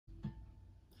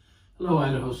Hello,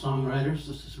 Idaho Songwriters.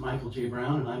 This is Michael J.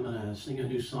 Brown, and I'm going to sing a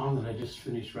new song that I just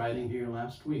finished writing here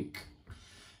last week.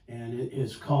 And it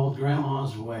is called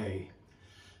Grandma's Way.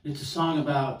 It's a song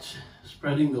about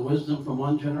spreading the wisdom from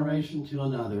one generation to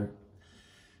another.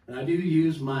 And I do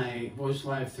use my Voice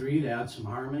Live 3 to add some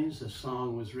harmonies. This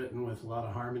song was written with a lot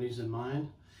of harmonies in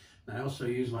mind. And I also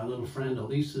use my little friend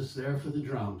Elisa's there for the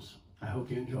drums. I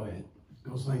hope you enjoy it. It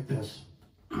goes like this.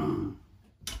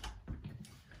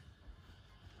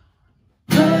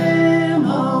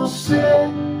 Grandma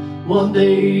said, one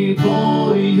day,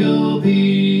 boy, you'll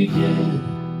be dead.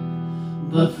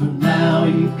 But for now,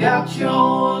 you've got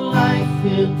your life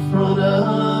in front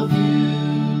of you.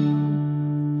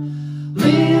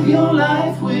 Live your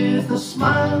life with a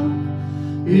smile.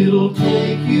 It'll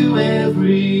take you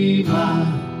every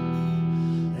mile.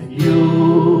 And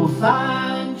you'll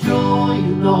find joy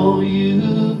in all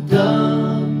you've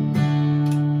done.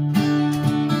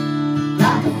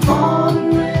 Like a father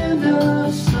and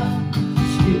a son,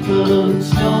 skipping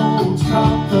stones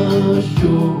from the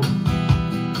shore,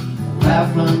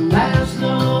 laughing as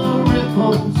the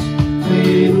ripples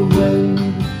fade away.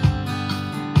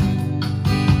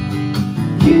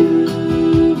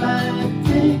 You might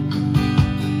think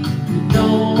you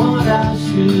know what I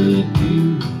should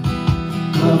do,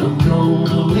 but I'm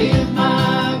gonna live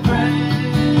my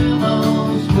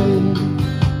grandma's way.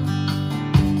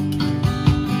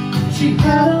 She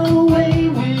had a way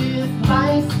with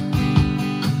life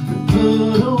to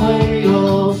put away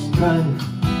all strife.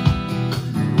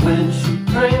 When she'd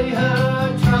pray,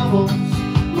 her troubles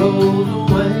rolled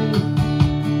away.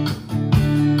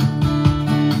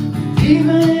 And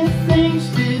even if things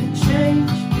did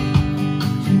change,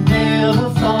 she never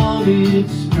thought it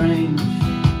strange.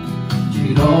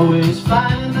 She'd always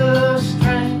find the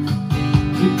strength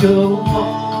to go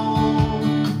on.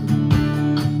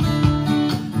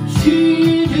 She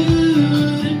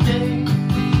knew today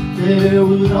there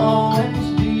would always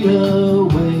be a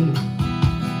way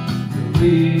to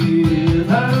live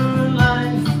her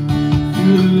life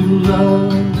through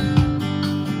love.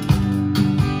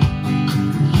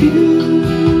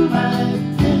 You might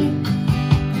think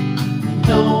you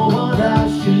know what I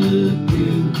should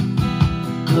do,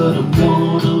 but I'm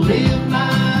gonna live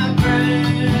my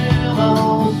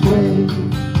grandma's way.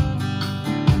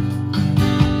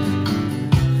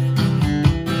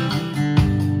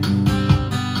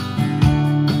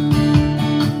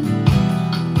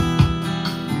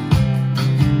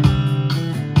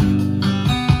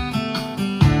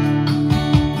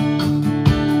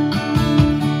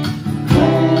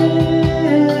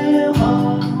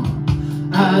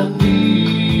 I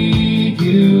need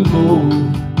you more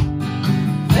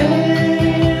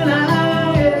than I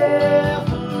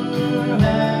ever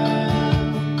have.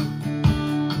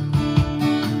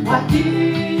 Why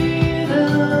didn't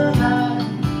I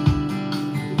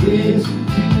listen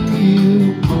to you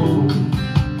more?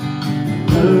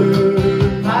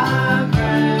 Learn my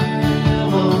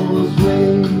grandma's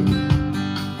way.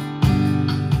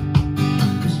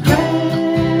 'Cause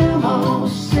Grandma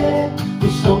said,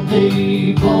 well,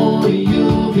 someday, boy,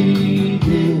 you'll be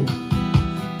dead.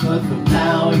 But for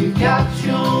now, you've got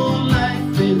your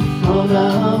life in front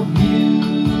of you.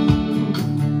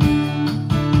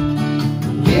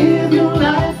 Live your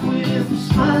life with a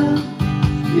smile.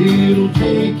 It'll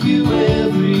take you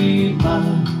every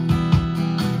mile.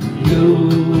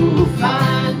 You'll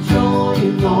find joy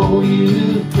in all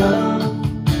you've done.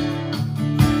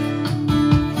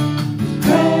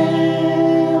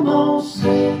 Grandma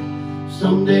said,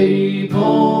 someday,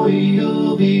 boy,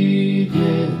 you'll be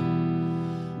dead.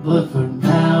 But for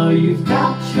now, you've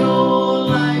got your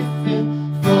life in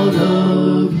front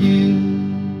of you.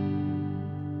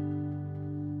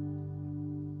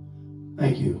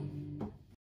 Thank you.